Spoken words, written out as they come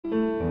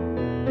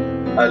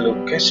Halo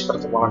guys,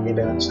 bertemu lagi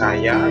dengan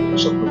saya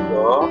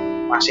Chocobo,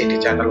 masih di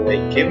channel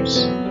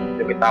Waygames.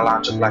 Yuk kita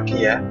lanjut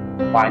lagi ya,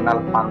 Final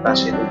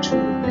Fantasy 7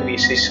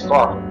 Crisis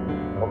Core.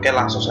 Oke,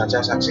 langsung saja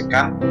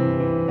saksikan.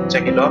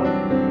 Check it out.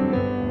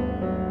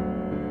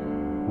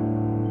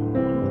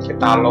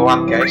 Kita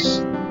lewat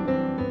guys.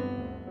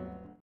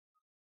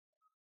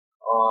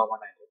 Oh,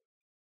 mana itu?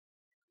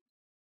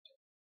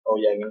 Oh,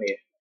 yang ini ya.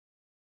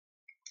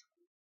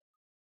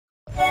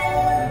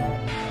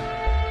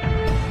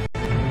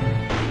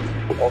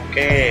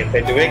 Oke,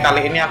 by the way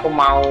kali ini aku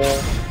mau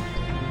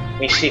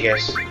misi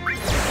guys,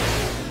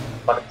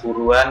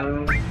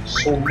 perburuan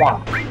summon.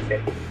 Oke.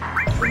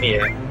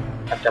 Ini ya,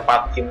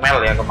 dapat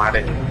email ya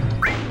kemarin.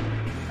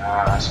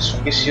 Nah,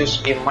 suspicious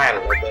email.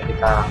 Oke,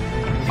 kita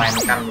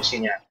mainkan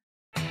misinya.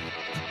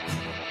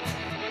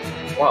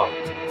 Wow,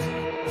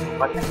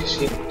 tempatnya di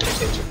sini.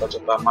 Saya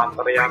coba-coba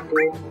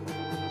materialku.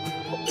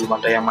 Belum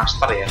ada yang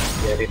master ya,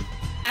 biarin.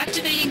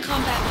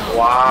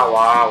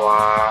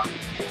 Wah.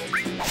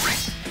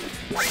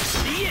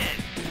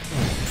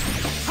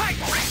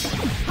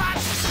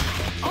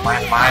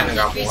 Main-main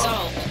nggak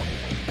mau.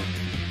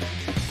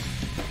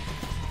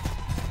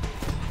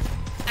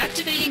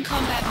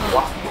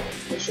 Wah,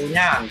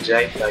 musuhnya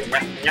anjay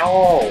banyaknya.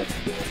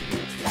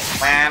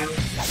 Main.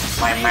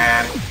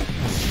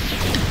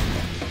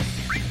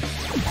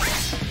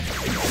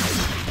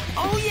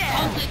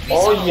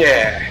 Oh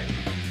yeah.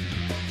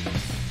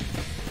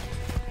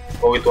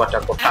 Oh, itu ada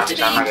kota di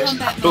sana guys.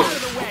 Aduh.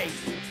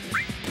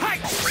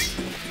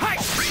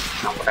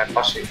 Aku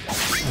retos sih.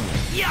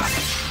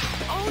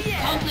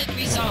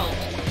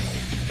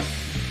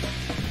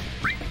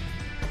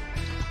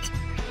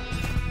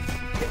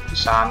 Di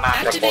sana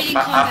ada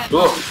kota.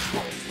 Aduh.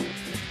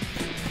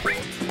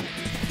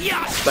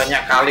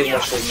 Banyak kali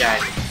musuhnya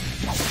ini.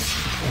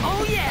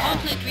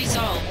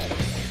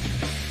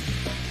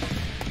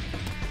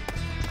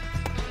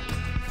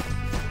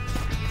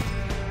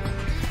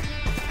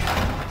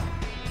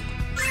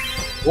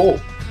 Oh,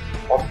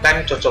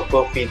 obtain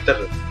Chocobo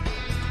feeder.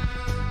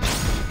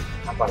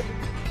 Apa itu?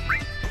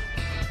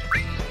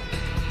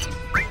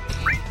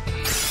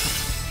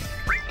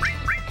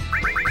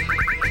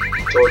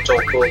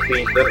 Chocobo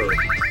feeder.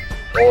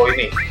 Oh,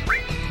 ini.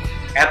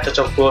 Add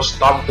Chocobo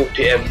storm to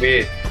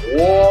DMW.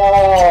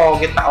 Wow,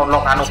 kita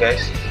unlock anu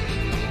guys.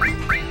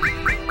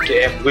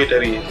 DMW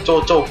dari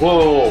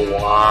Chocobo.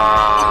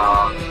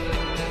 Wah.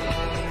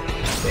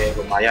 Oke,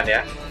 lumayan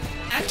ya.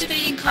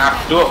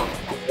 Aduh,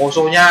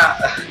 musuhnya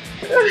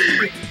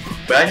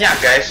banyak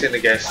guys ini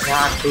guys.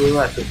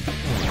 Aduh.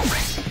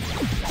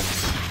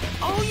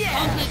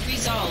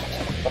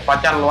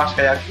 Tempatnya luas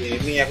kayak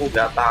gini aku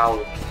nggak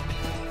tahu.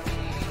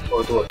 Oh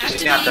tuh, di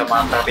sini ada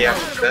materi yang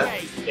juga.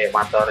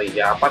 Materi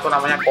ya, apa tuh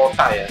namanya,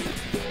 kota ya.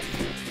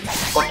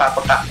 Kota.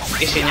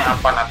 Isinya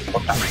apa nanti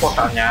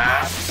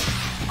kotanya?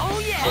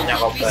 Punya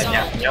kok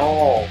banyaknya.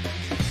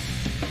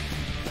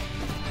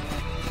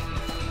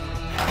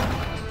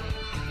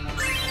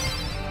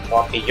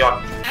 Pion.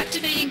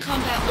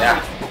 Ya.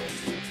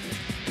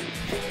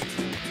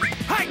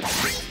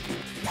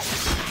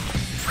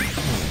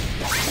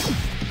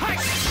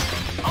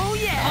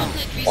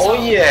 Oh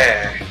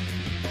yeah.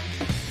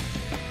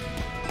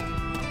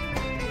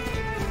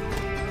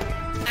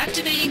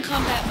 Activating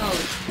combat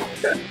mode.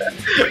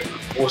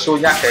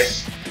 Musuhnya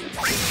guys.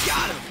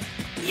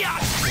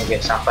 Oke,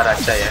 sabar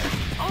aja ya.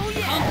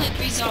 Conflict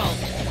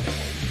resolved.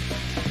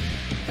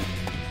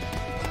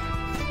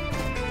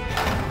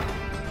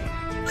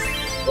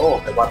 Oh,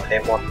 lewat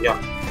Hemorion.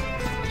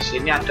 Di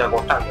sini ada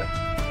kota kan?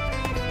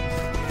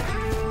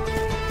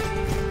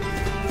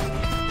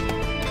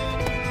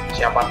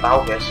 Siapa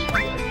tahu guys.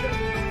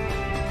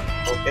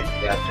 Oke,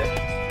 nggak ada.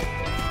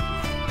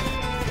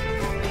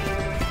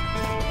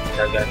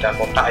 Nggak ada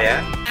kota ya.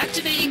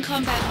 Activating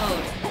combat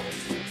mode.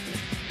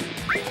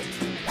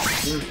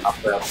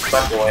 Apa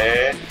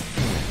gue?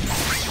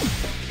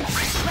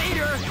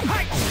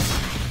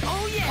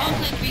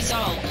 Conflict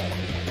resolved.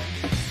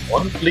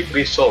 Conflict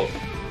resolved.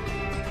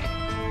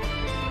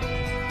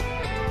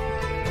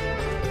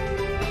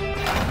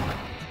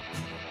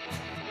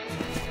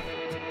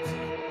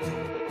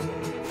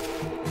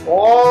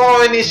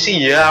 Oh, ini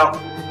siap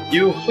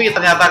UV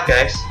ternyata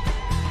guys.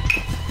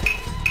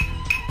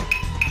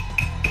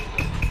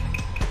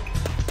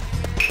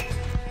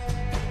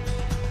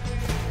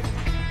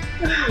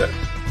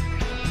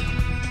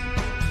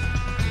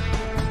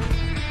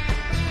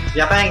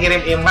 Ternyata yang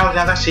kirim email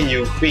ternyata si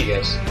UV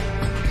guys.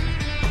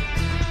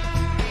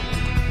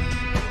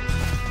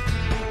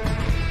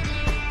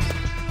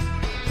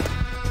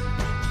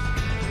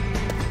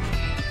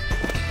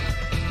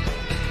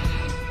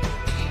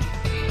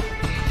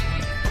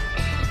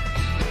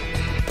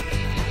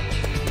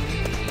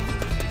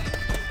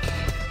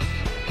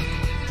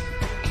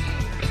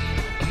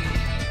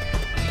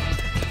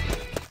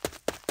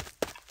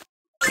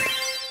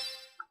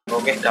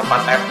 Oke, dapat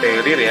air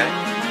barrier ya.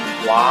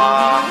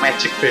 Wah,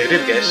 magic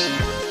barrier guys.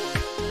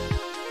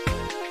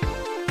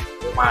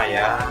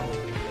 Lumayan.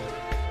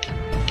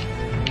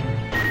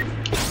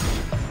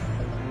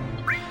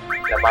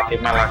 Dapat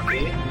email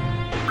lagi.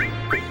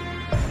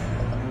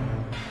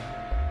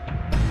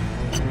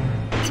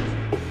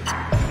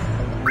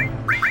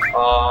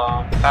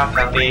 kita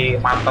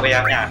ganti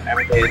materialnya.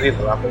 MPR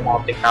itu aku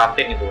mau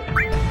tingkatin itu.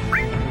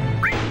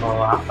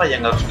 Apa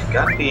yang harus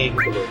diganti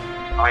gitu loh?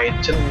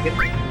 Legend mungkin.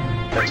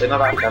 Legend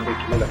orang ganti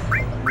dulu lah.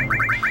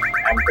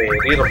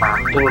 MPR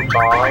mantul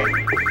coy.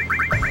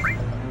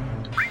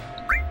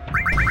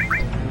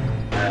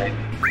 Nah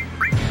ini.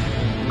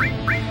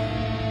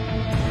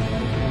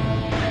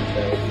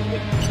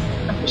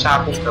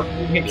 Bisa aku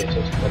gabungin ya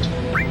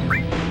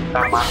kita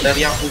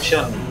material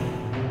fusion.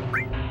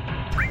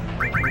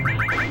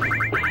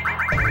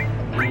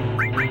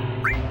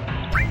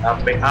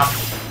 HP up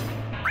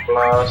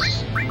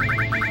plus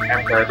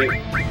embedded.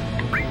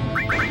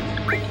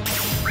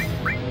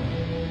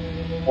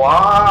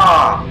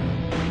 Wah,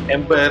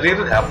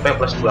 embedded HP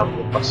plus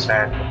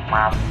 20%,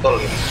 mantul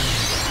ya.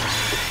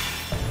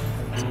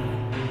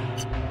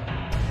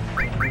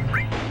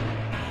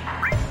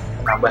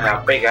 Tambah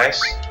HP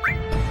guys.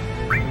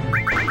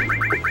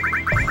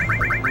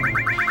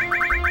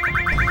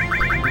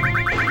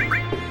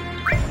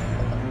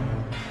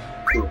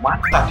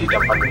 Mata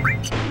didapat.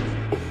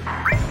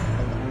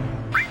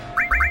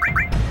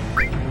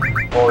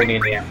 Oh ini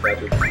nih yang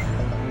baru.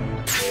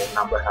 Oh,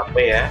 nambah HP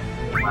ya.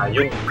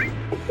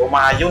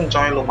 Lumayan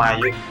coy,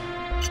 lumayan.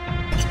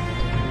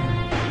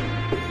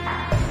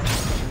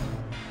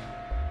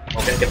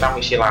 Mungkin kita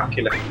misi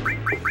lagi lah.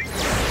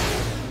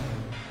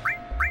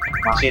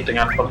 Masih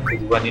dengan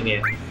perburuan ini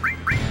ya.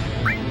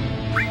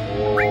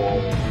 Oh.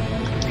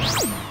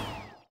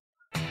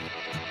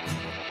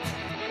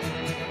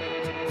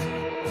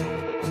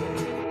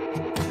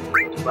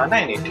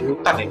 Mana ini? Di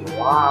hutan ini.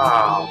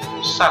 Wow,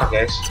 besar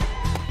guys.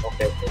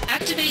 Oke.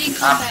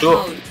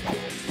 Aduh.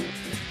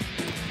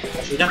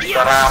 Maksudnya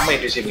sudah ramai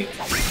di sini.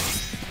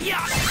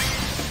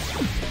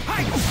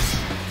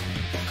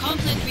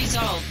 Conflict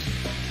resolved.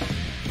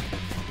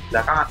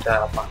 Belakang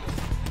ada apa?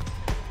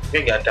 Oke,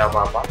 nggak ada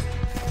apa-apa.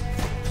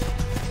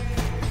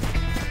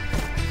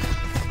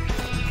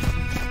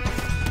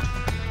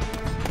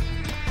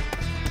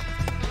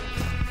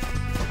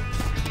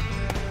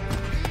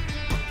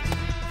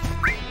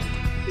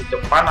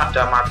 Depan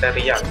ada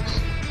material.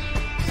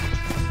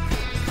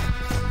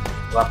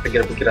 Wah,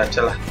 pikir-pikir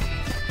aja lah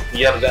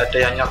biar gak ada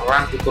yang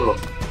nyerang gitu loh.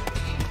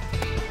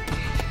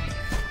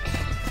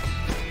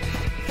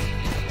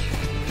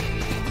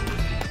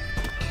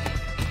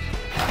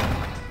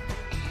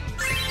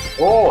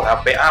 Oh,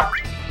 HP up.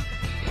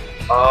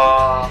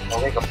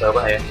 Oke, ke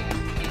bawah ya.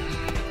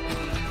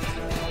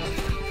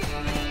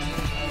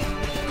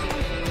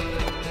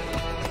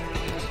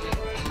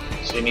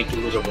 Sini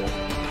dulu coba.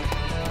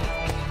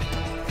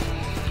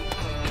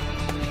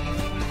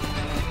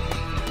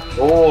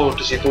 Oh,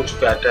 di situ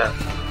juga ada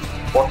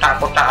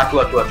kotak-kotak.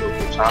 Aduh,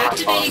 salah.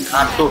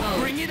 Aduh.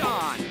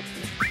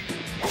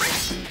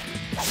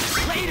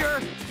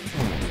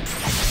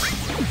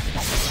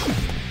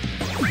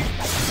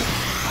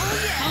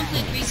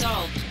 Conflict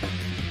resolved.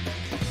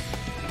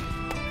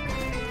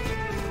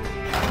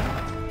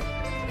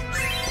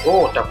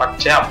 Oh,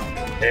 dapat jam.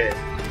 Oke.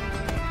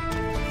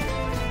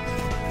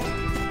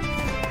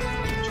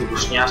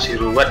 Jurusnya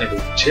Hiburan itu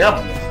jam.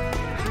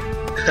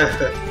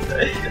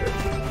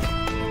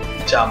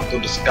 Jump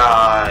to the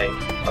sky,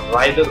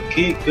 rider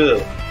kick.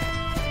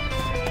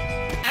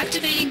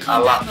 Activating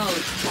combat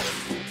mode.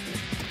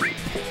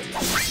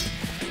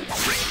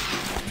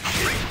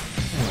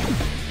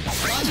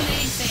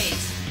 Modulating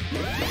phase.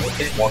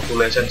 Oke,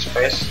 modulation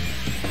space.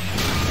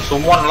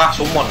 Summon lah,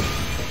 summon.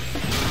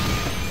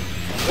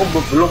 Oh,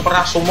 belum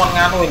pernah summon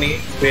nganu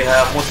ini, BH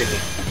mode ini.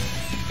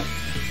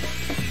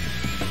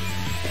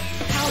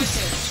 Power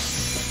surge.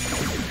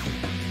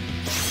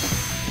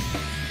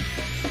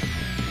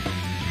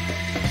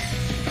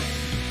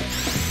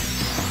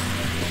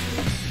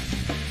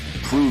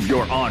 Prove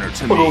your honor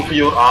to me. Prove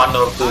your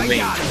honor to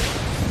me.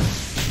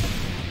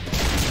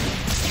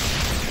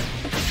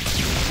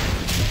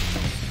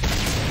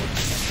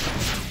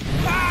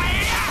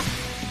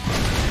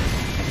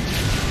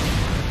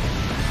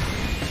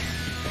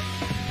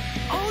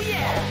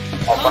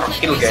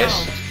 Overkill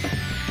guys.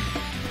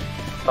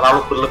 Terlalu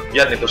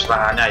berlebihan itu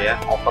serangannya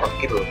ya,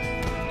 overkill.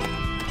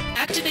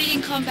 Activating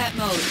combat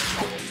mode.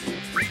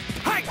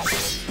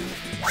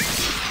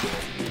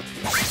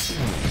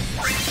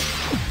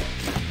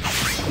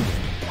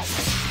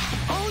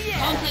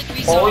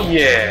 Oh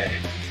yeah.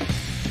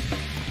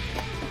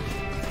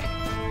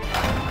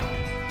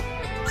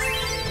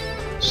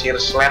 Sheer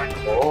Slap.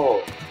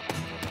 Oh.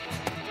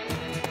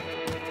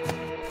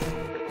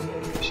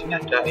 Di sini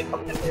ada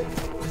itemnya ya.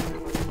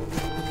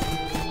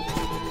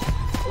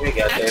 Oh,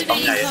 nggak ada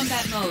itemnya ya.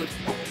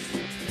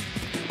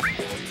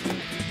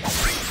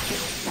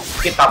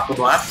 Kita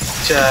bunuh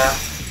aja.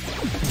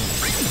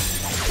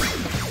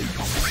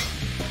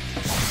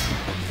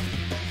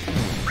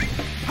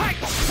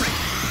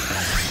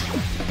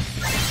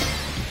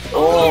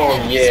 Oh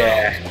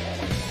yeah.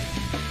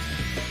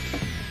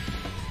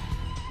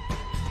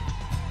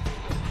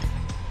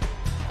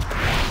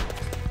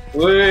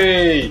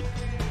 Wih,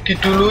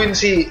 diduluin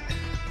sih.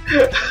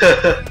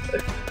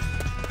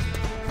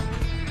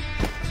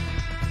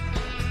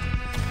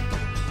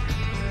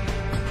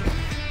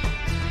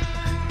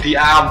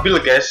 Diambil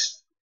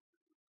guys.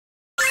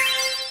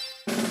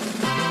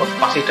 Oh,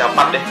 masih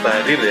dapat deh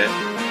baril ya.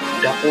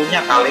 Udah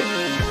punya kali.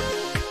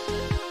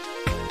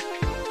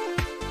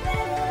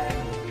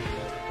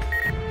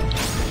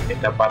 Ini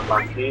dapat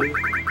lagi.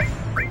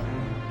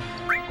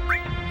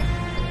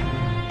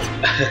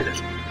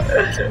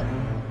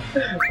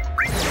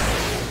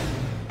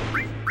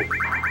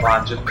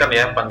 Lanjutkan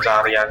ya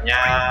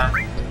pencariannya.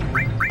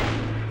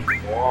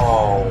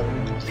 Wow.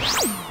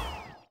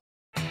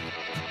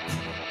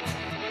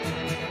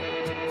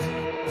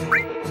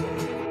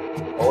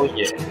 Oh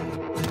yeah.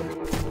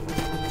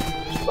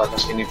 Coba ke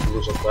sini dulu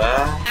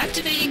coba.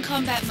 Activating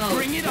combat mode.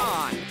 Bring it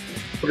on.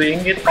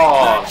 Bring it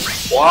on.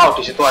 Wow,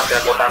 di situ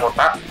ada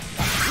kotak-kotak.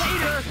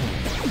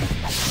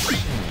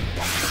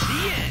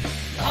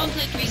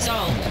 Conflict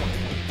resolved.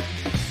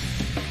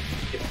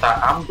 Kita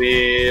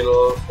ambil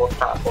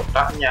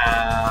kotak-kotaknya.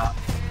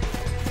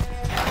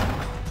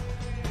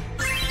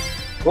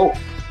 Oh,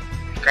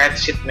 Cait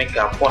Sith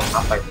Megapon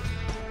apa itu?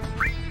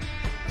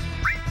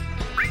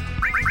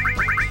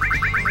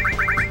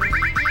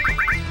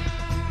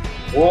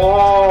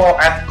 Wow,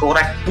 add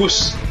correct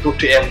boost to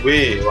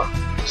DMW. Wah,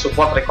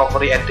 support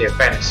recovery and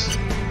defense.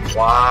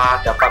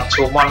 Wah, dapat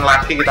summon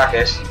lagi kita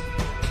guys.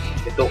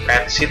 Itu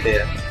Cait Sith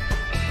ya.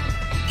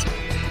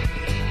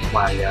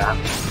 Lumayan.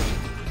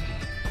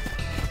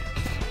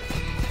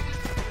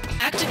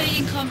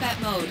 Activating combat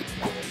mode.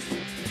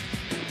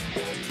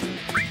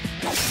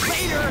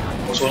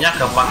 Musuhnya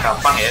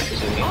gampang-gampang ya di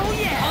sini.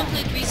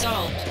 Conflict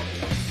resolved.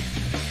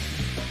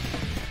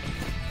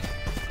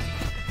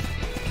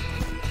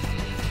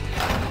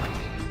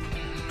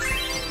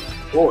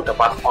 Oh,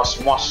 dapat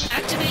osmos.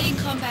 Activating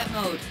combat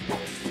mode.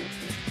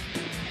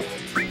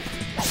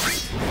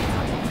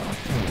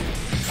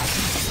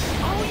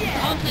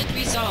 Conflict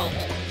resolved.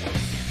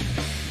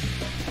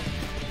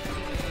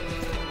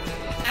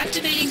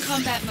 Activating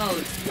combat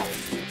mode.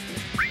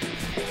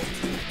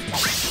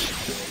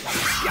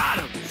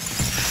 Got him.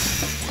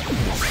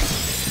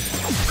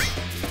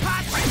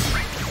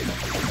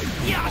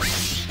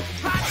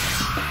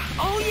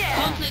 Oh yeah.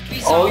 Conflict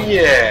resolved. Oh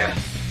yeah.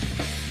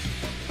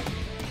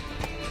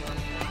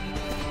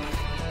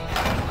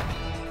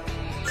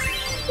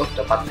 Oh,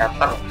 dapat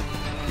cutter.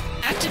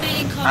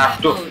 Activating combat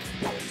Aduh. mode.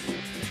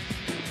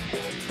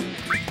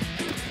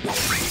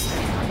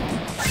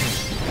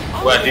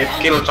 Gua di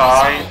kill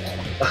coy.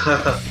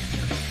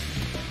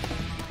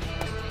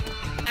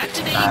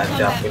 Activating Nah,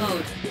 combat jump.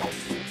 mode.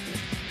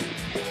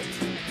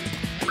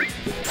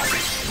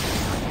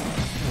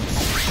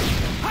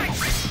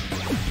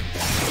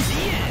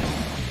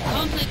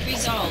 Conflict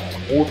resolved.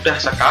 Mudah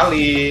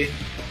sekali.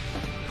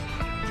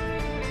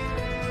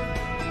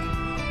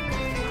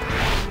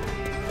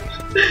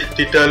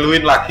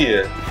 Didaluin lagi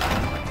ya.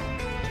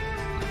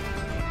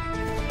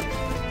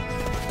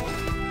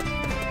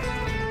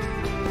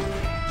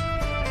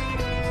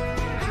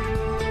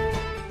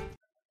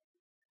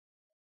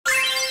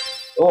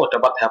 Oh,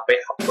 dapat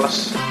HP A+.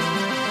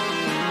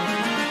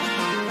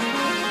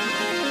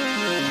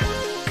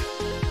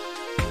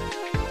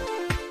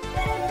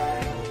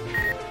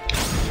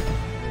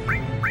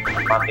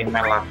 Dapat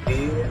email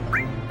lagi.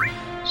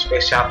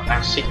 Special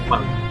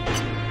achievement.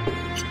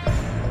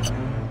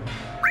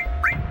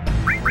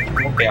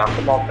 Oke,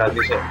 aku mau ganti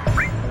sih.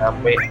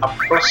 HP A+.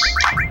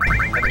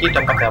 Lagi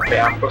dapat HP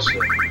A+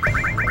 ya.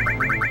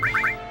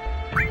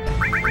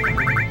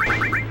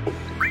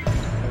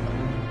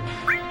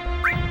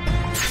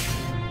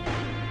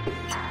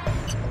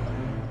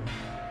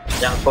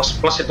 Yang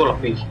plus itu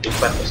lebih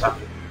hebat ya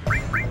satu.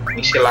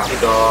 Misi lagi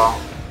dong.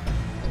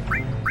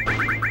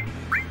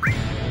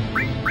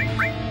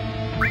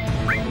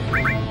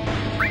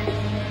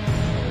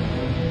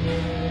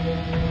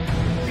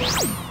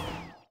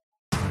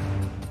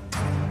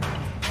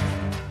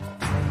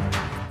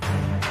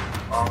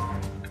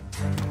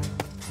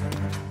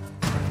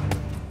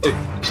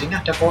 Di sini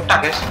ada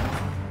kotak guys.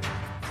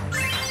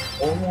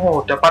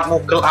 Oh, dapat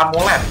Moogle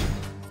amulet.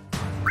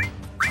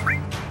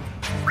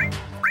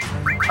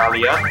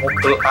 Kalian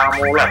Moogle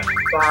amulet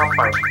itu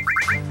apa ya?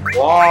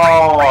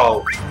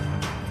 Wow,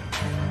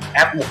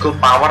 add Moogle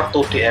power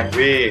to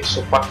DMW,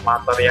 support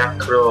material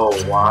grow.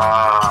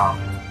 Wow,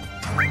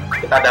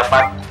 kita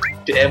dapat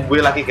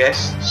DMW lagi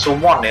guys,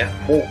 summon ya,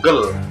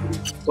 Moogle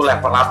itu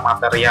level up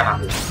material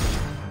nanti.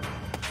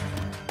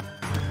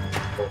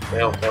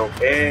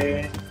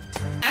 Oke.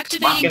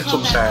 Makin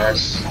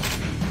sukses.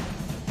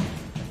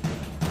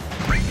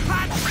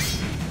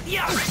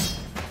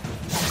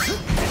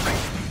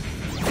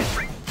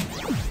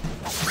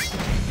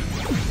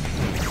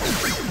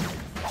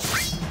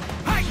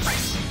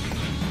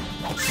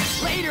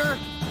 Later.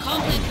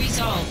 Conflict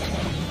resolved.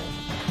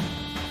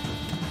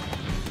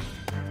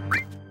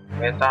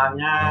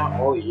 Petanya,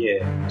 oh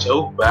iya,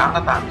 jauh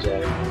banget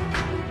Angeal.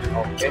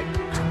 Oke.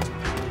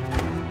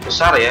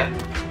 Besar ya,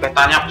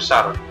 petanya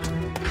besar.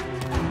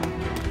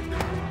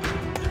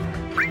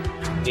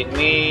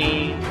 Ini,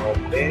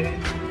 oke.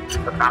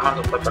 Ke kanan,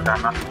 coba ke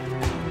kanan.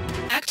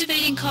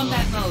 Activating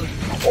combat mode.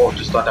 Oh,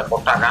 di situ ada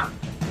kotak kan?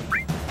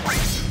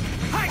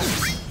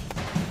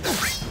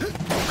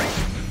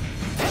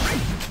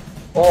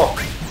 Oh,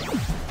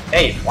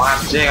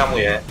 manje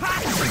kamu ya.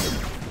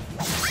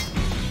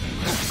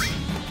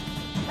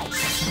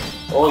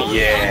 Oh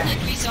yeah.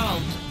 Conflict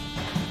resolved.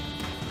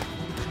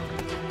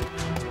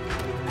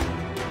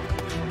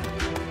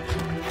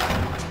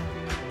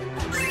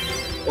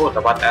 Oh,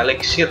 dapat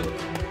elixir.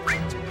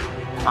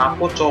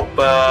 Aku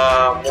coba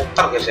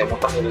muter guys ya,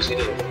 muter dari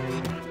sini.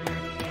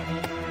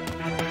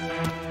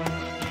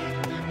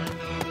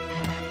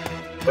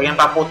 Pengen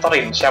tak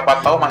puterin, siapa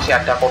tahu masih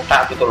ada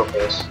kotak gitu loh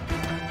guys.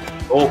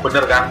 Oh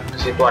bener kan,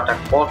 di situ ada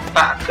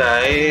kotak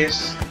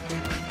guys.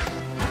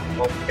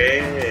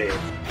 Oke.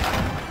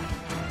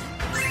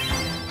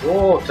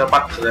 Oh,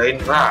 dapat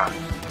Drainra.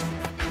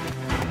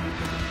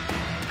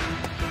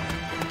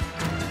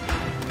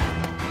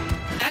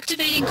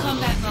 Activating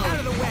combat Out mode.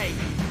 of the way.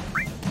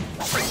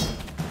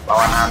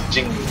 Lawan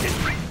anjing.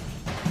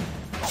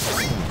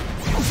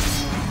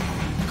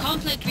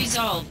 Conflict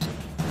resolved.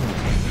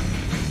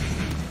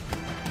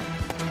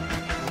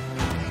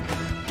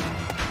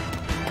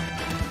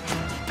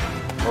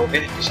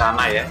 Oke, di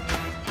sana ya.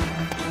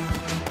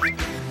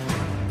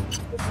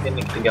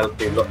 Ini tinggal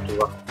belok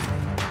doang.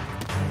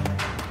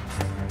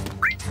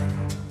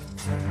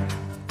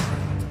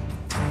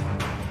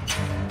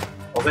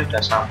 Oke,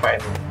 udah sampai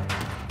nih.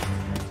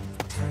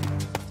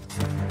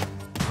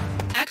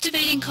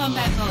 Activating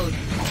combat mode.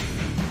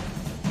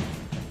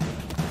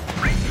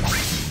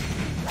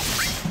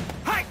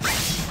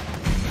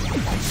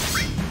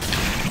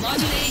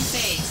 Modulating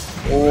phase.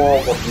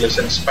 Oh,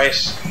 population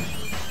space.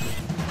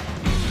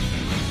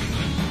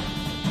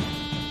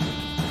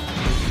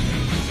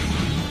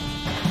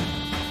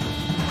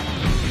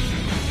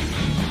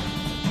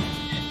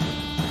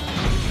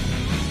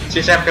 Si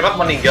Sephiroth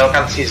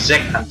meninggalkan si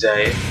Zack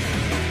anjay.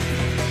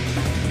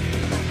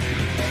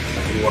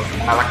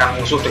 Mengalahkan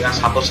musuh dengan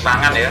satu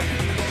serangan ya.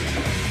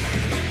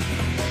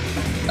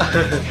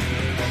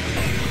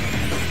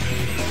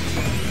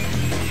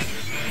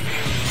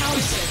 Power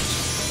surge.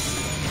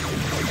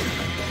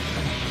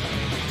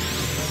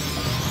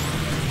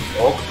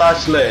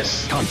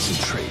 Octaseless.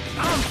 Concentrate.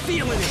 I'm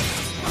feeling it.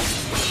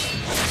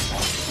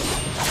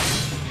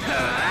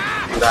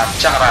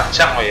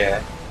 Racang-racang oh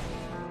ya.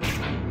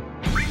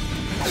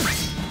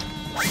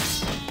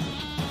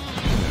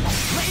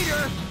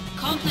 Later.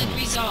 Conflict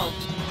resolved.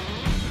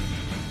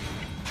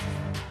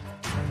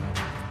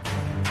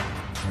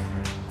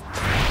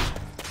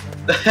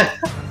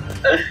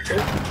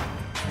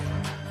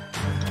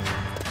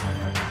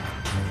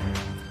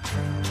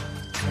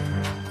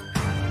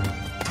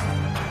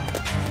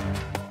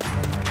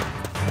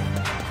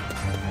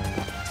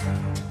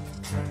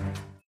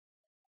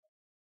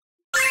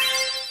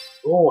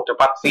 Oh,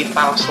 dapat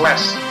vital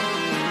slash.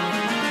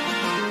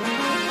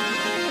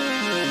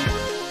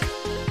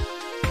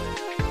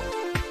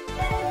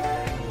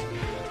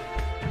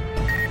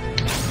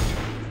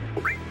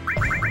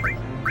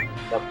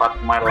 Dapat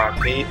main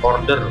lagi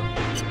order.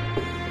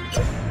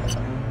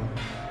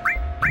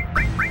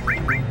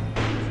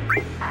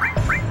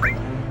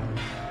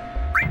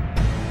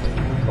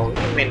 Oh,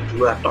 ini main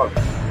 2 ton.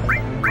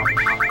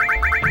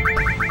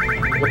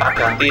 Aku tak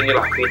ganti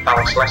inilah vital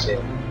slash ya.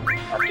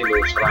 Tadi lo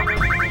serangan.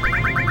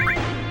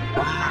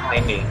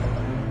 Ini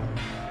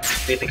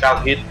critical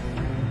hit,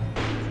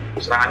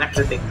 serangannya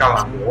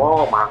critical.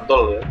 Wow,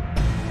 mantul ya.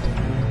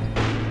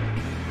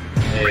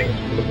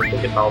 Sebelum itu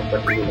kita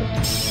open dulu.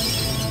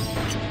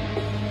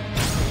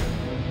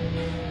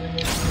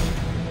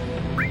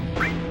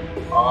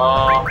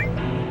 Aku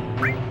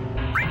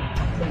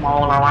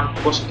mau lawan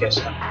bos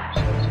guys.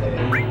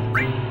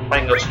 Apa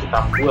yang harus kita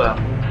buang?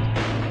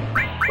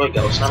 Oh,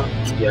 gak usah,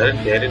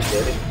 biarin.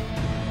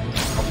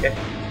 Oke.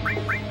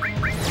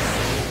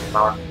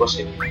 Lawan bos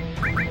ini.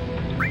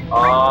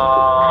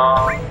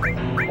 Oh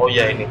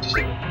ya, ini di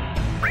sini.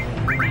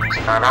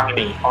 Sekarang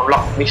ini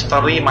unlock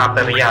misteri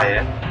materia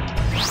ya.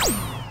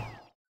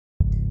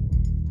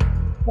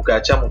 Moga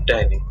aja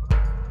mudah ini.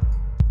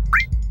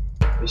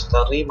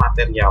 Misteri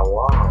materia,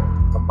 wow.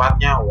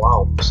 Tempatnya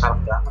wow, besar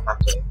banget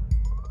aja.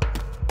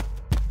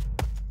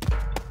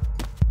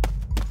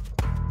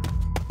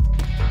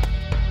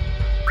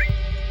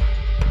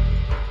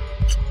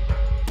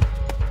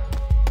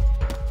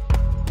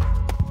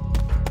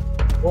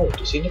 Oh,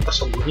 di sini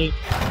tersembunyi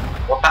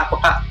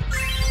kotak-kotak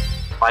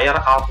fire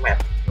helmet.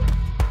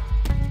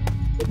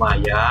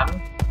 Lumayan.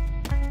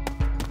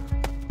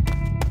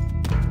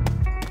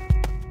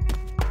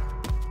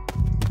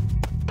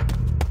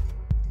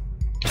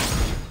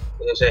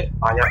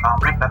 Fire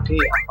helmet tadi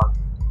apa?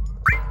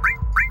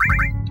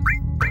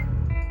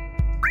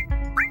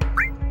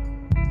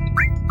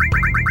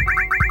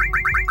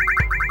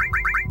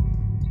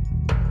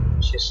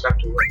 Sisa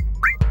 2.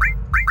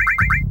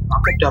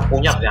 Aku udah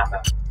punya ternyata.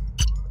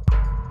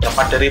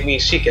 Dapat dari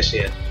misi guys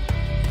ya.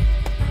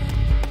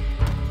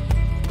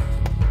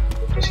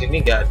 Di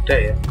sini nggak ada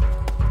ya.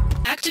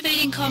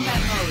 Activating combat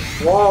mode.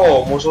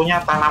 Wow,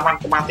 musuhnya tanaman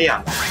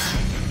kematian.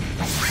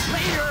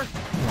 Later.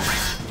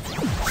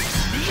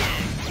 The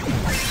end.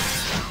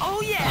 Oh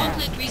yeah.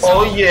 Conflict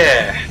Oh resolved.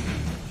 yeah.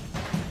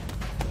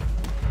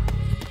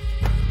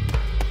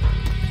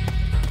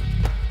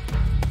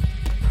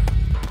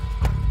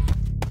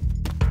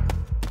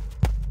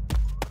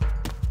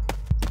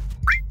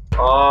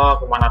 Oh,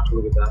 kemana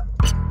dulu kita?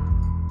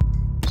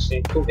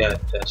 Situ nggak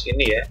ada,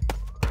 sini ya.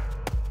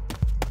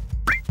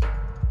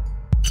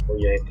 Oh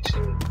ya, di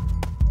sini.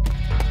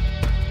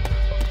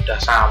 Udah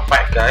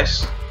sampai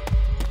guys.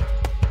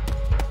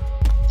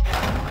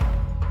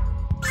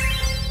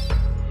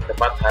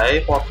 Dapat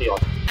high potion.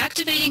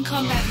 Activating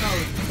combat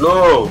mode.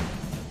 Loh.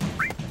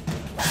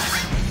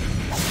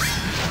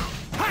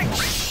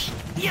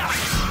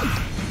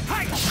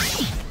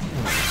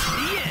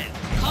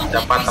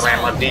 Dapat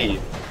remedy.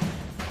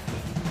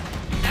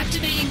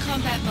 Activating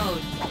combat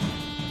mode.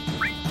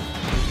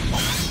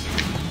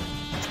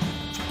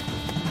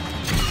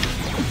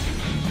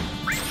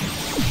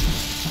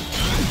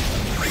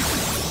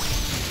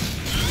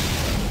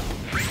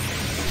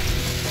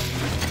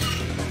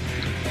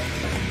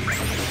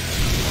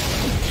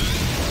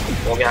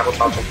 Oke, aku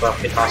tahu coba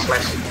kita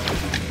slash.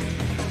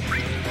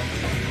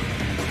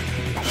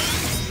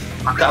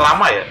 Agak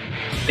lama ya,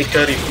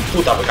 3000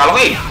 tapi kalau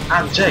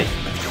anjay,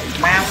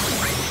 men,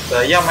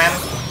 bahaya men.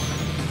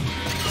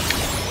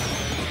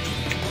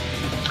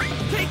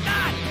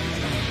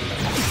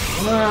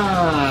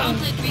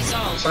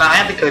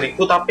 Senangnya 3000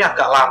 tapi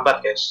agak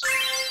lambat guys.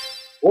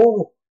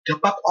 Oh,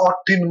 dapat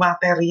Odin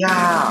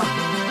material.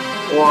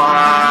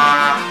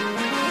 Wah,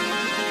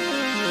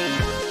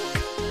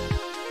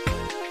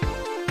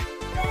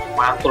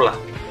 mantul lah.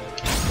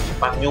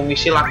 Dapat new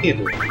misi lagi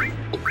tuh.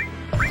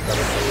 Kita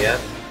lihat.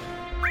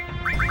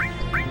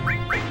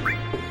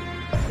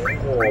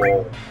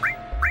 Oh,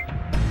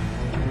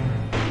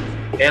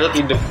 Hell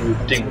in the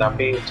building,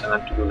 tapi jangan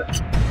dulu lah.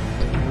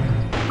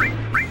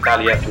 Kita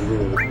lihat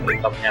dulu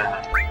itemnya.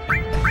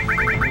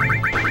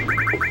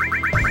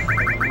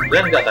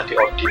 Bener nggak tadi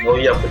Odin? Oh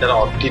iya bener,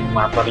 Odin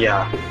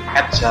material.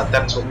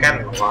 Advanture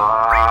suken.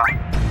 Wah.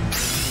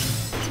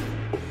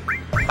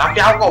 Tapi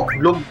aku kok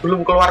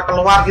belum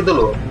keluar gitu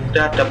loh.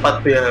 Udah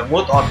dapat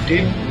Behemoth,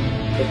 Odin,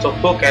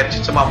 Chocobo, Cait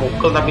sama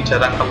Moogle tapi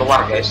jarang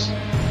keluar guys.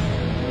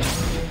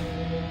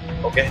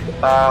 Oke,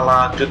 kita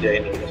lanjut ya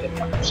ini.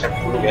 Aku save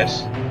dulu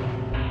guys.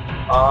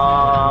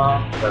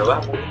 Bawah.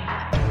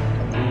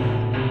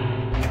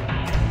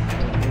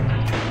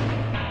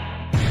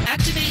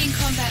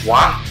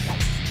 Wah.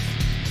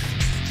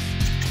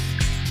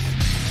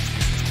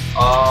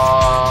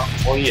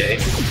 Oh iya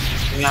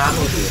ini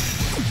anu tuh.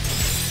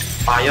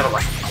 Fire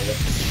lah, fire.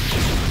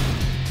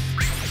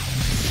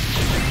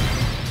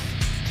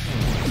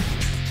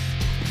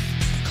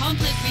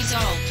 Conflict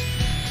resolved.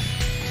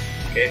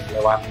 Oke,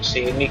 lewat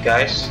sini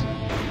guys.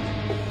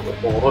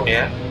 Turun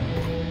ya.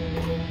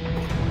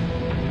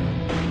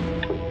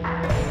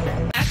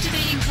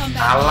 Activating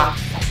combat. Alah.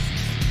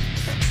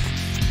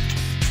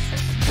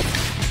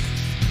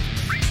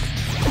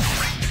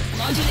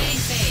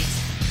 Modulating phase.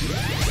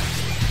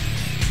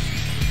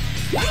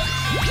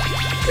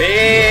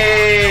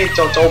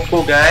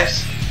 Chocobo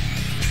guys.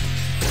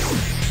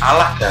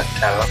 Alah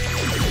gagal.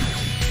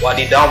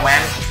 Wadidaw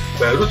men,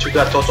 baru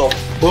juga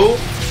Chocobo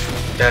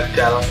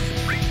gagal.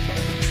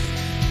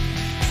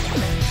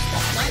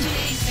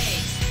 Modulating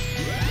phase.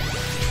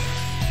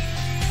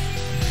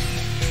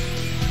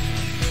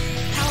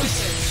 Power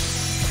surge.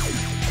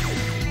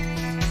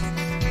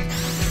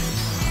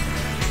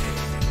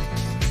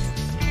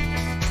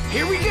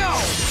 Here we go.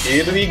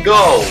 Here we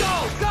go.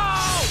 Go, go.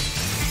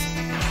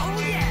 Oh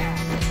yeah.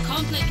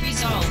 Conflict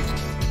resolved.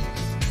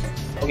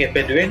 Oke,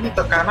 by the way ini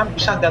tekanan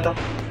bisa nggak tuh?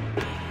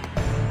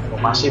 Oh,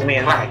 masih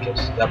merah ya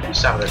guys, nggak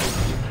bisa berarti.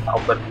 Kita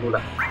obat dulu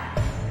lah.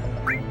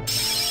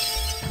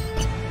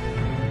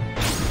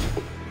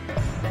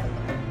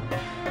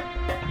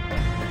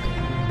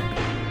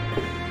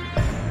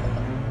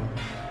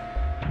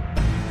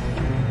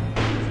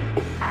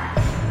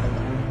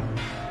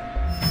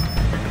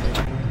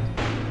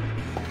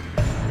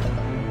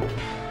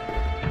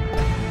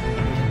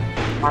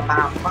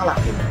 Mata apa lah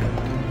ini?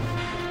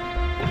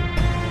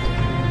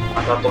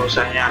 Ada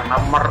tulisannya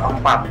nomor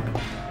 4.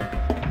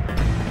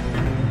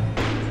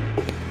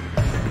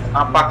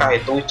 Apakah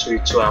itu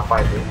hijau-hijau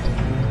apa itu?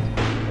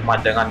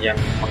 Pemandangan yang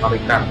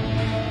mengerikan.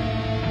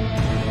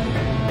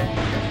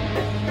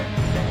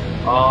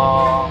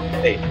 Oh,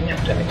 ini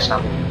ada exam.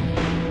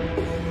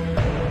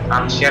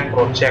 Ancient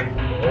Project.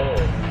 Oh,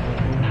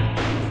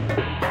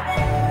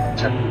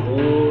 cek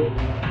dulu.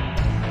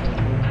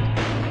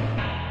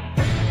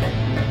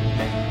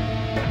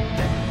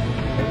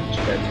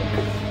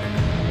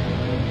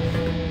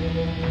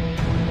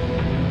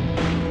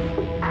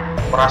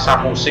 Merasa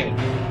pusing.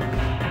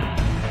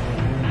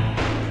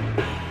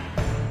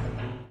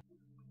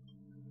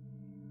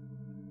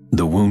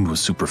 The wound was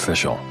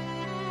superficial,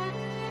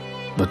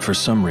 but for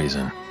some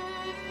reason,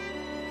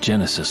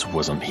 Genesis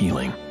wasn't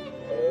healing.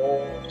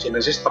 Oh,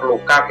 Genesis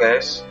terluka,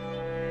 guys.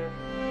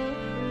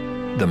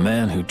 The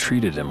man who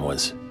treated him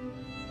was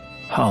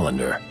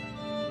Hollander.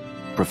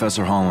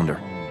 Professor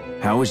Hollander,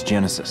 how is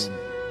Genesis?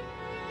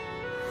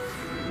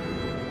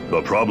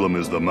 The problem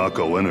is the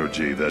Mako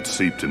energy that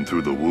seeped him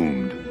through the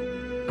wound.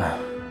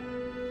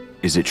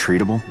 Is it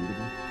treatable?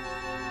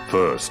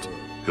 First,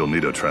 he'll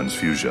need a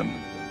transfusion.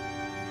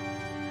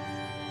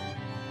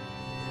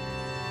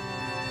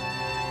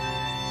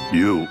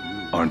 You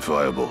aren't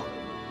viable.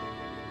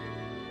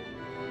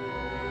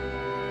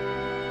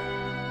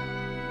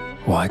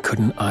 Why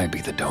couldn't I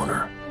be the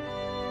donor?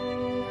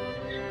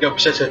 Gak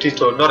bisa jadi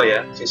donor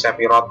ya si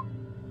Sephiroth.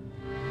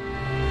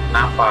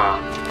 Kenapa?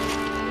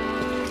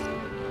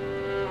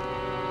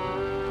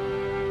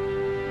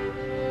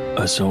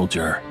 A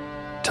soldier,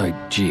 type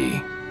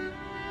G.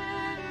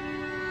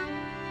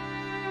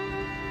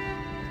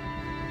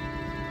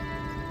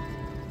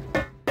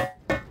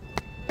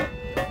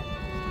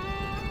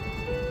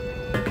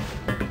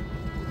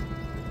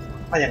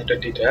 Apa yang ada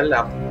di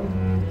dalam?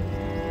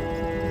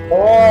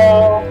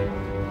 Oh,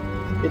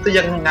 itu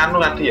yang nganu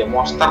tadi ya,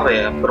 monster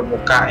ya,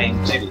 bermuka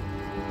Angeal.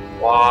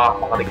 Wah,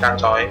 mengerikan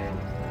coy.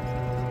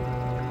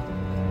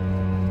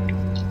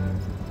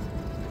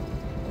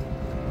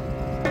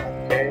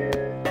 Oke.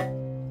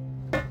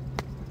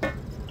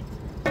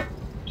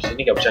 Di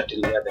sini nggak bisa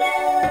dilihat ya.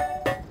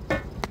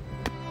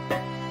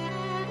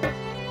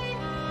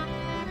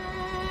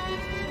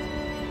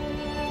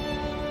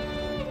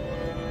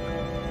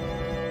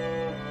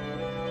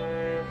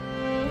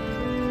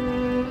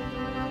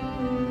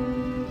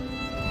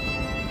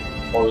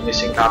 Oh, ini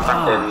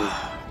singkatan dari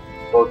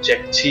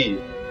Project G.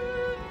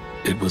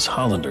 It was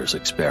Hollander's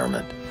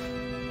experiment.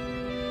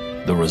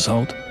 The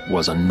result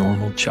was a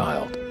normal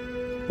child,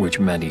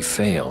 which meant he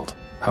failed.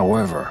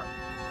 However,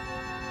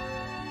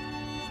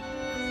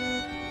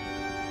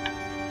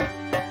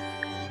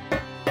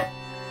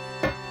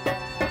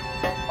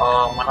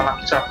 mana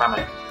lagi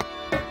catatan ya?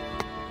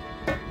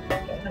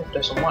 Kayaknya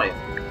udah semua ya.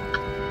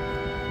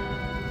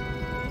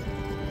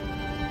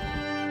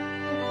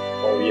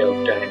 Oh iya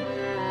udah ini.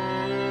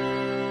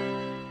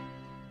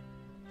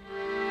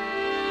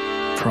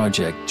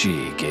 Project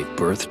G gave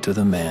birth to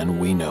the man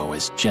we know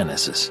as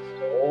Genesis.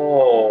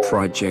 Oh.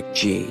 Project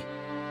G.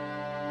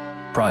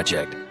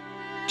 Project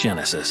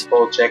Genesis.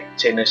 Project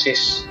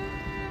Genesis.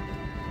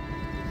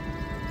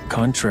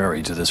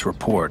 Contrary to this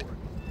report,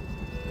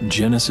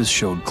 Genesis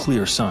showed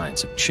clear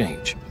signs of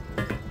change.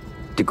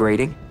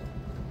 Degrading?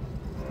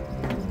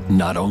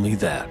 Not only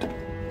that,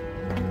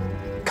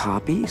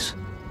 Copies?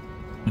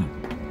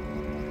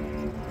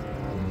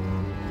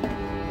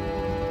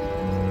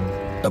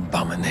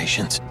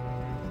 abominations.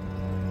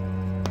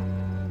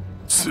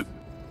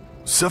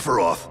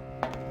 Sephiroth.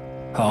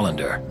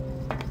 Hollander,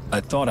 I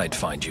thought I'd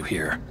find you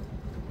here.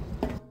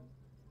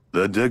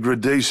 The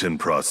degradation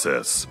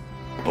process.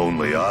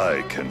 Only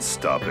I can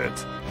stop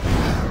it.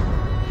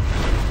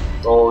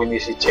 Oh, ini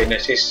si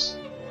Genesis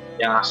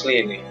yang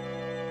asli ini.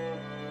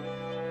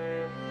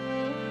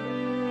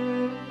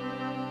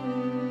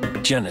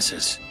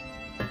 Genesis.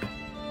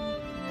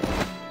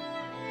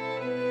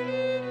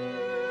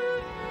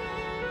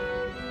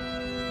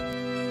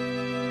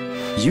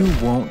 You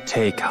won't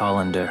take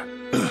Hollander.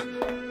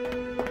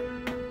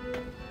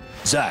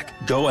 Zack,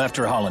 go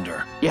after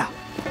Hollander. Yeah.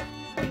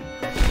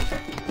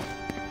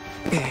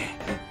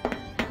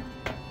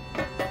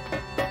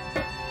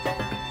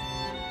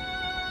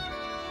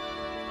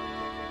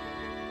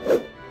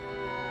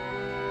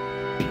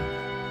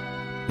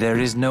 There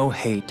is no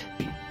hate,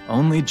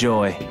 only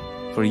joy,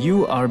 for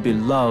you are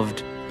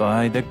beloved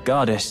by the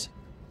goddess.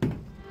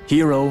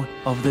 Hero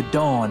of the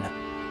dawn,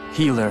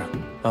 healer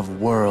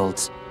of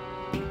worlds.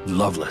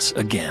 Loveless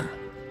again.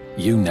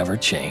 You never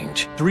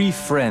change. 3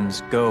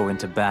 friends go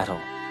into battle.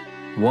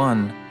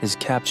 One is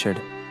captured.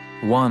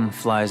 One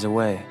flies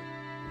away.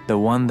 The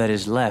one that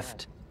is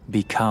left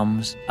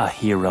becomes a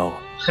hero.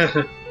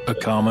 A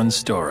common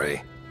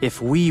story.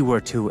 If we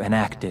were to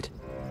enact it,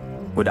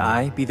 would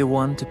I be the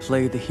one to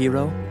play the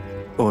hero?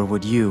 Or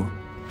would you?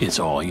 It's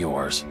all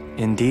yours.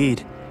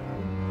 Indeed.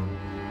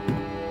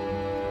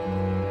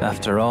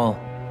 After all,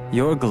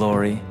 your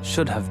glory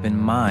should have been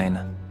mine.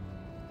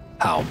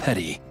 How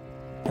petty.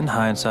 In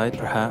hindsight,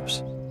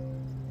 perhaps.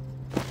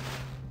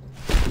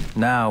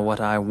 Now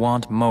what I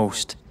want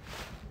most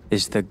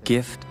is the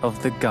gift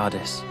of the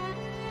goddess.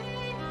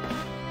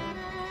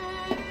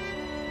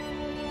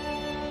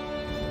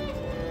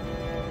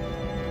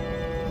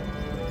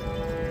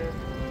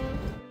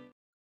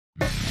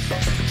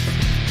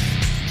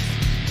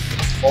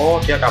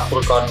 Oh, dia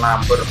kabur ke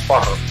number 4.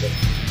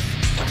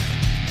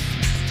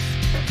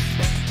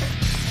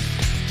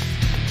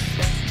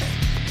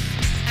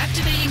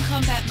 Activating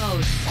combat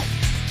mode.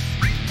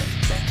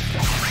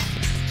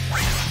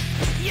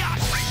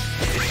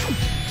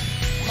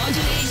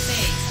 Modulating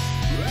phase.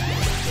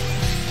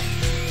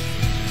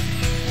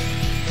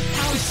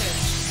 Power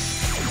surge.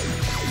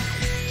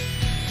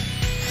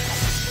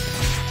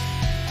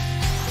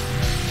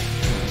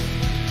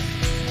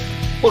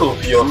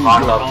 Prove your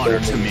honor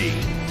to me.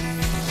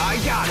 I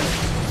got it.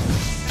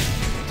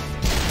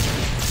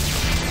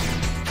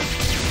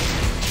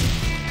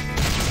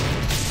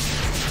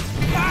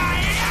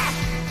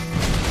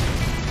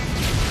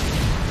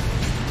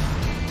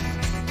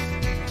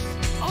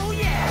 Oh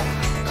yeah.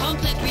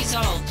 Conflict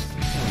resolved.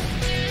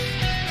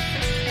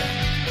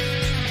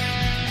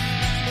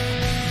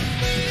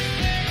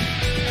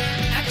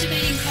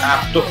 Activating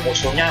combat Aduh, mode.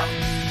 musuhnya.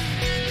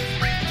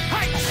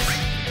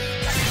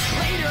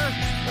 Later.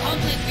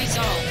 Conflict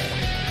resolved.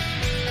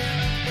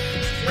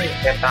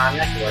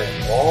 Petanya gimana?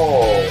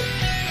 Oh,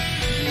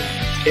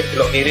 dia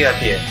belok kiri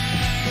tadi ya.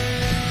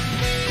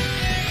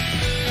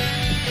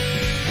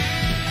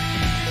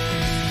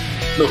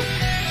 Loh,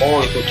 oh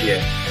itu dia.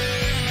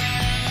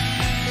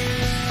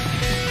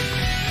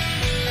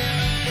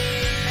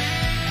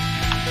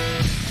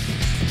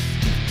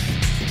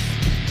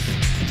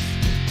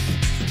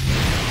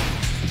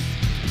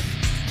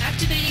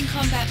 Activating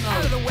combat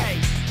Out of mode. the way.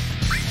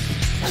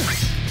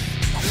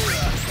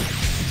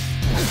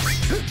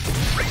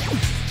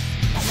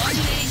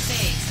 Modulating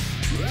phase.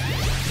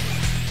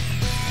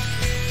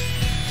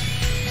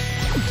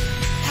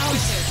 Power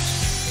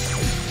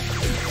surge.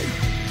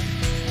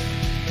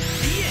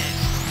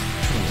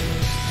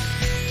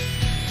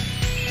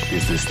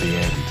 Is this the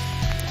end?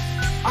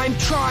 I'm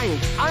trying.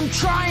 I'm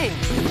trying.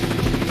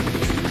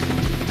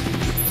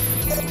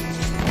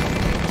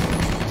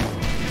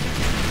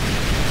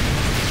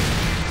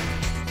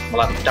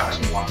 Meledak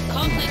semua.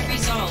 Conflict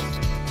resolved.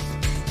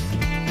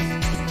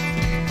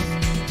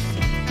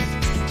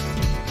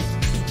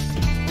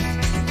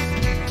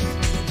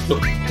 Loh,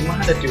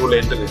 gimana ada di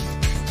Highlander ya?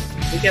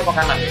 Ini apa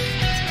kanan ya?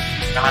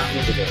 Kanan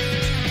dulu juga.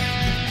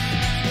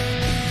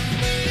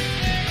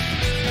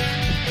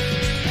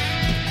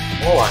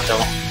 Oh, ada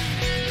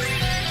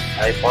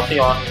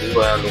Hypotion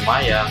 2,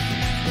 lumayan.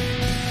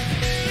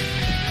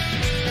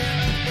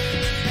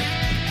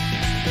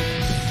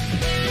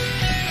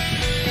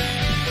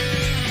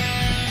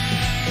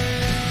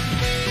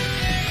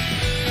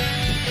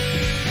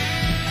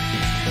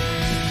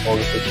 Oh,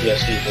 itu dia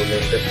sih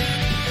Highlander.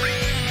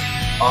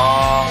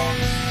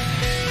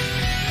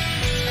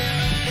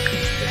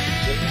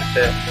 Ini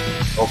ada.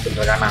 Oh,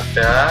 beneran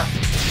ada.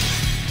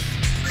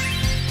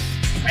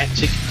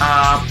 Magic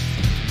up.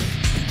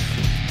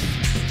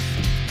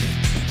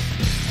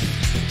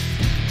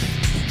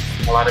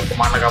 Mau lari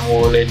kemana kamu,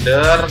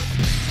 Highlander?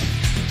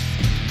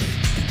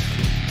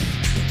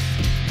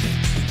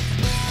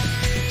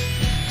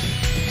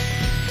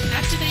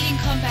 Activating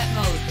combat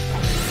mode.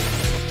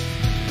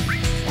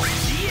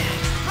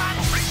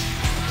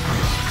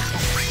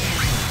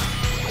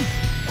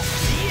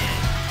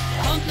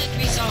 Conflict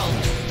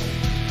resolved.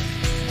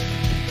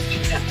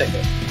 Sini ada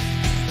ya?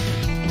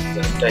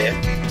 Nggak ada ya?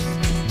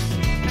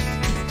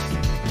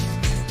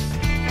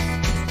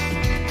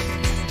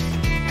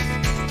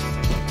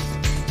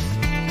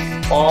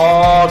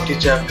 Oh,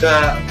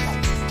 dijaga.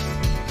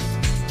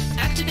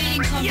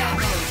 Activating combat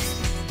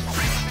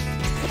mode.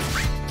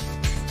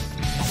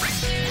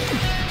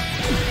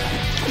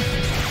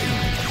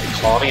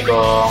 Sorry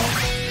dong.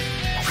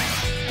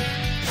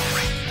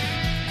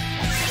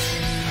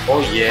 Oh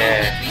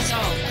yeah. Conflict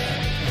resolved.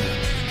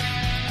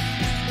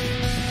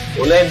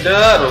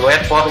 Highlander,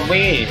 wait for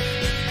me.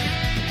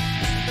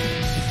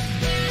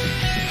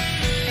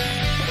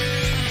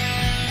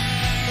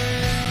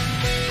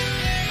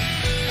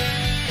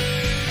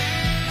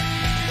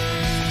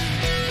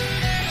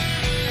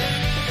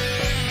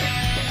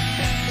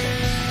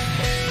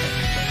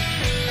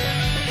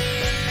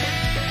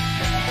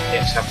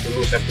 Ya,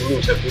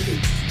 save dulu.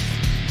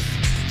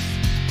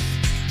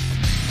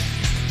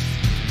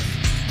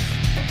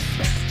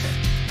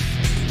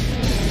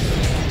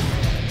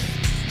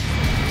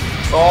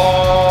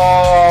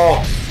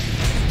 Oh,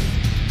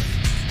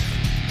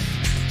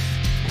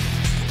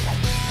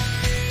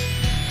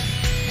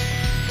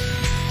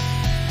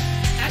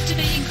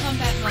 Activating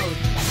combat mode.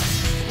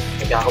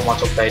 ini aku mau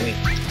coba ini.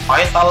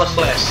 Vital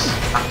Slash.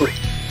 Aduh,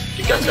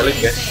 digagalin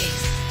Modulating guys. phase.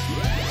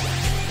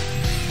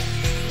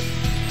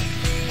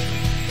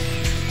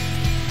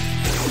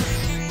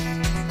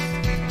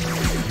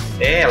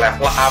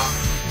 Level up.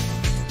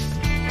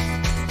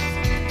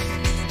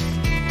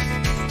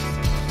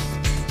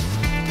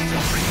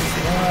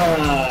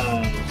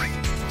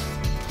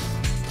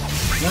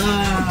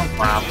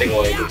 Mati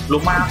kok itu.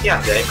 Belum mati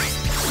aja ya.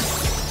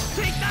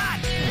 Take that.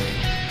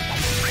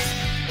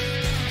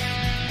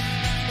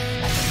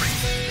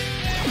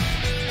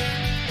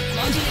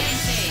 Modulating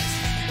phase.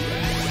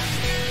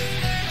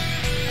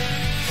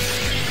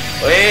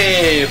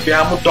 Wih,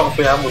 Behamut dong,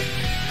 Behamut.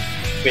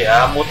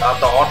 Behamut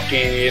atau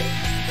Odin.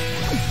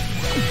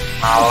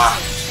 Malah.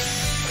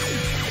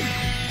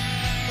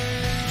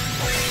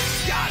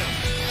 Got him.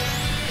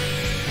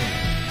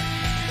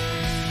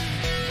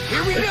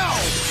 Here we go.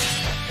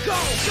 Go,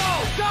 go,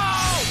 go.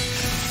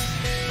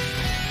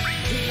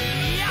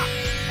 Yeah.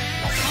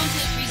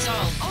 Conflict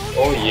resolved.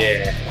 Oh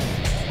yeah.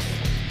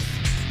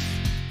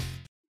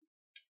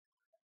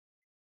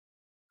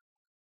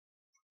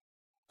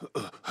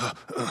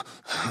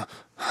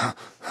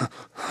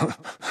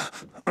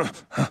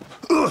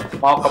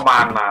 Mau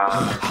kemana?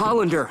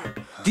 Hollander,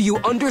 do you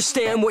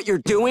understand what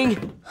you're doing?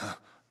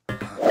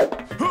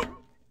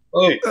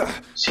 Oi,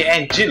 si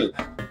Angeal.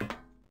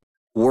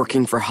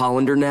 Working for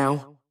Hollander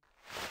now?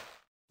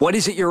 What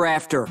is it you're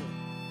after?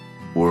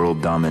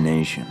 World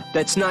domination.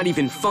 That's not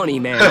even funny,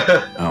 man.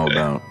 How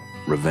about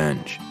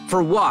revenge? For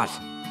what?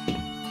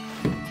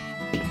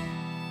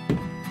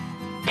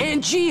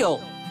 Angeal!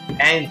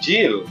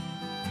 Angeal.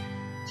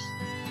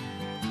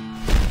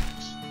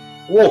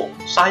 Wow,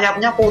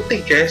 sayapnya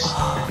putih guys.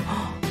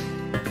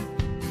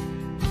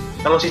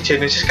 Kalau si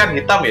Genesis kan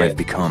hitam ya. I've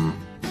become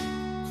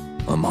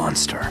a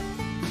monster.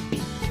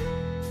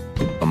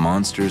 A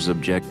monster's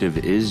objective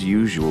is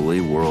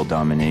usually world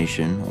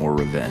domination or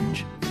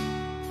revenge.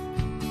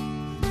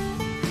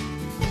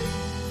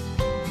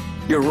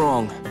 You're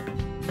wrong.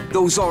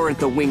 Those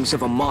aren't the wings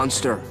of a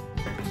monster.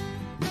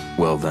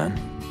 Well then,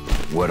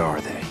 what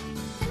are they?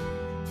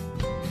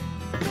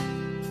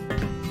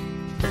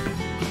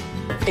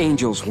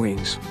 Angel's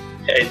wings.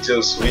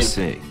 Angel's I wing.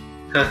 see.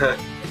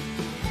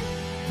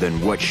 Then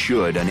what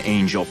should an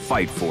angel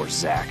fight for,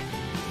 Zack?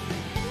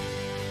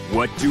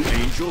 What do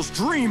angels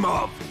dream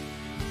of?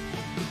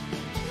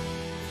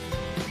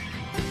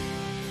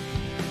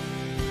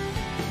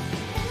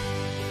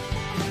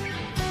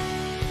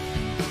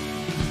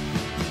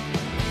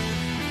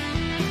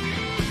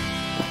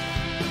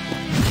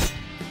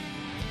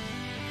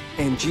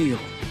 Angeal,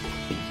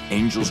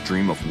 Angels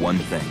dream of one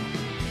thing.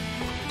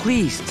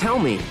 please tell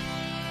me.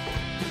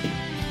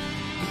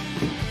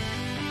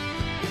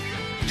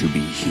 To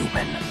be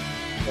human.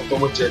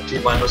 Untuk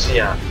menjadi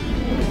manusia.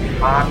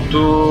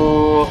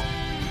 Aduh.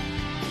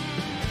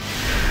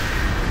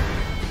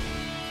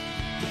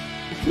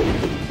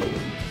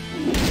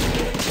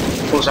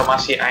 Oh,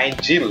 sama si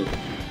Angeal.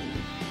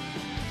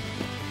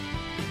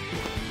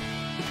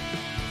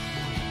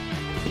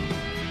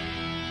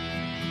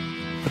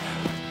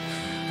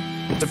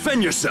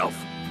 Defend yourself!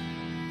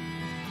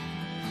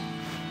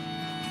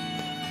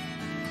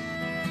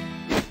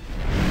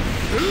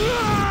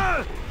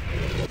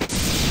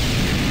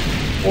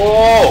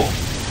 Wow.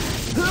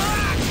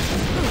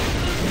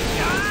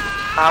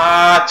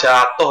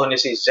 Jatuh nih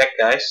si Zack,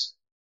 guys.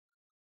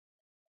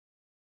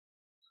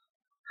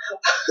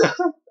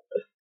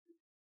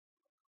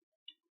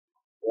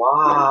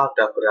 Wah,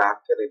 udah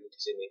berakhir ini di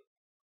sini.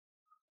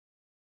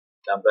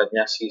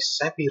 Gambarnya si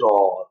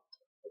Sephiroth.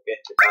 Oke,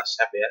 kita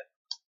save ya.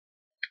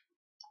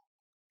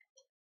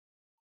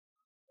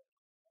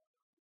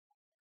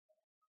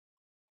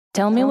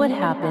 Tell me what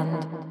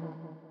happened.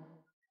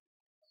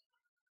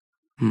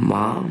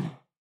 Mom?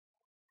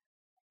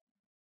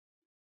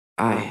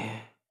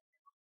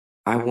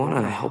 I want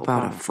to help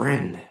out a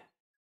friend,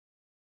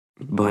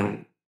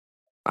 but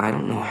I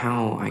don't know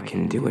how I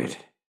can do it.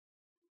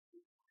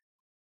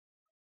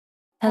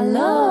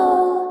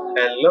 Hello?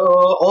 Halo.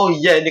 Oh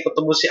iya, ini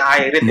ketemu si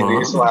Aerith ini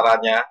Mom?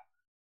 suaranya.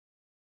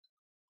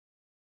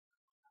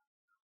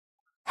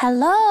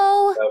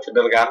 Hello?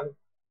 Bener kan?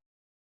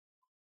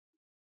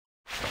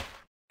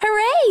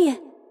 Hooray!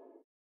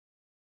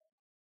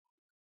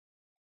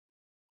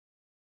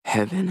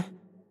 Heaven?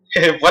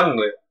 Heaven.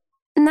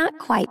 Not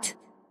quite.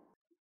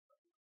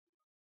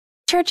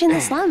 Church in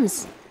the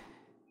slums.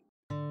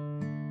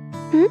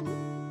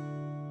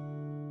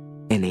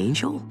 An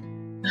angel?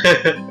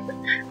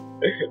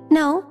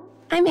 No,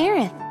 I'm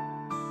Aerith.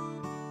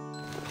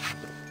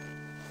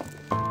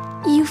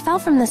 You fell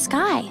from the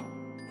sky.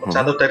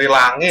 Jatuh dari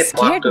langit.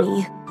 Scared Waduh.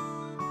 me.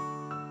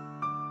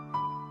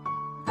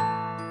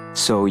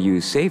 So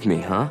you saved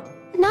me, huh?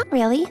 Not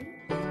really.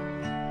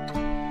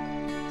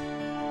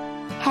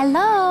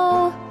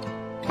 Hello?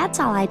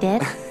 That's all I did.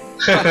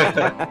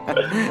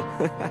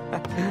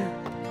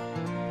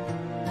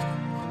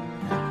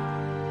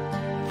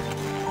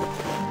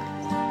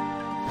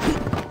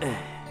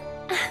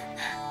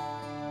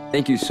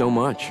 Thank you so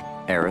much,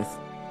 Aerith.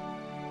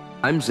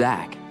 I'm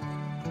Zack.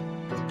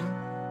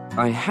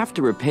 I have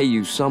to repay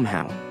you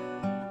somehow.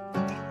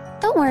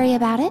 Don't worry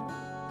about it.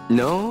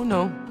 No.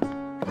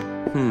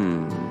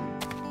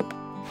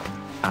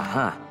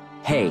 Aha.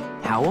 Hey,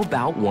 how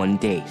about one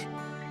date?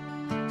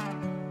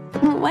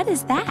 What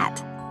is that?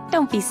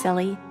 Don't be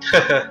silly.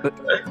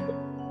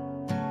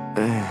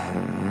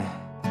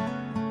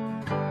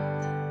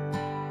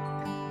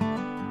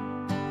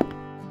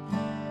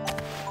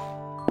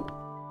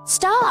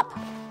 Stop!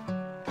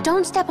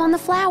 Don't step on the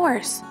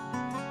flowers.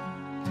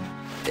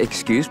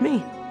 Excuse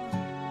me?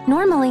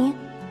 Normally,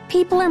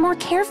 people are more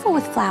careful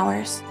with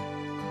flowers.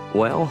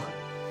 Well,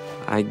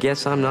 I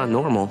guess I'm not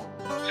normal.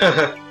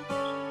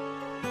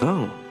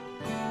 Oh.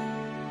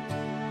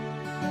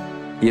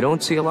 You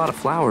don't see a lot of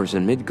flowers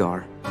in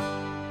Midgar.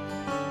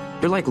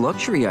 They're like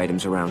luxury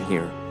items around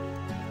here.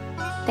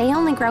 They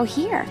only grow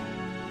here.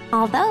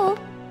 Although,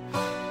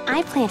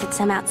 I planted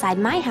some outside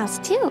my house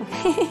too.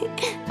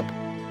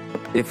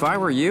 If I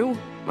were you,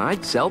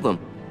 I'd sell them.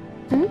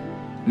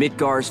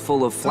 Midgar's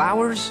full of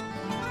flowers,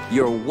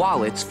 your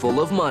wallet's full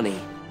of money.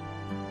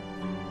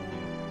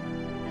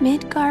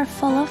 Midgar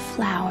full of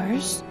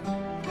flowers.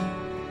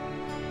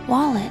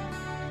 Wallet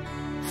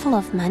full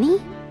of money?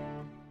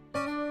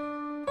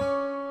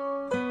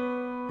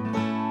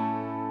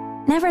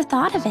 Never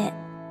thought of it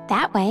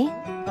that way.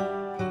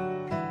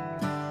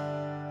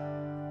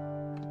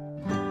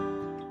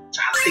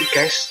 Cantik,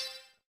 guys.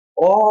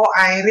 Oh,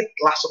 Aerith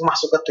langsung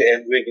masuk ke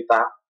DMW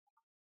kita.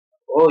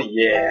 Oh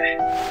yeah.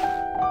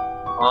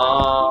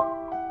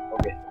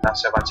 Oke, kita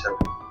save aja.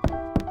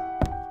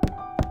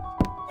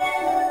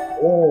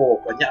 Oh,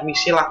 banyak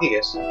misi lagi,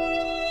 guys.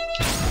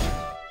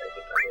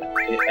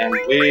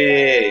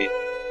 DMW.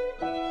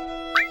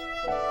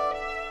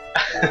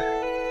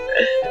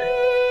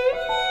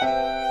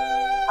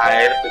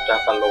 Air sudah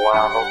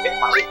keluar. Oke,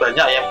 masih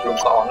banyak yang belum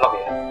ke unlock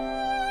ya.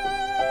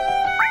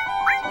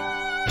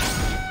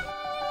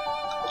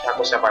 Oke,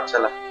 aku save aja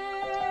lah.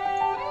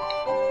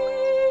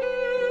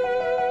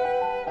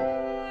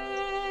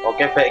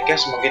 Oke, baik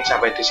guys, mungkin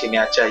sampai di sini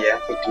aja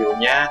ya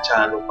videonya.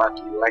 Jangan lupa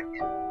di like,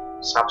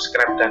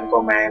 subscribe, dan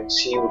komen.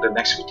 See you the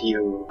next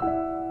video.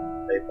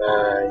 Bye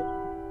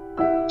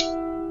bye.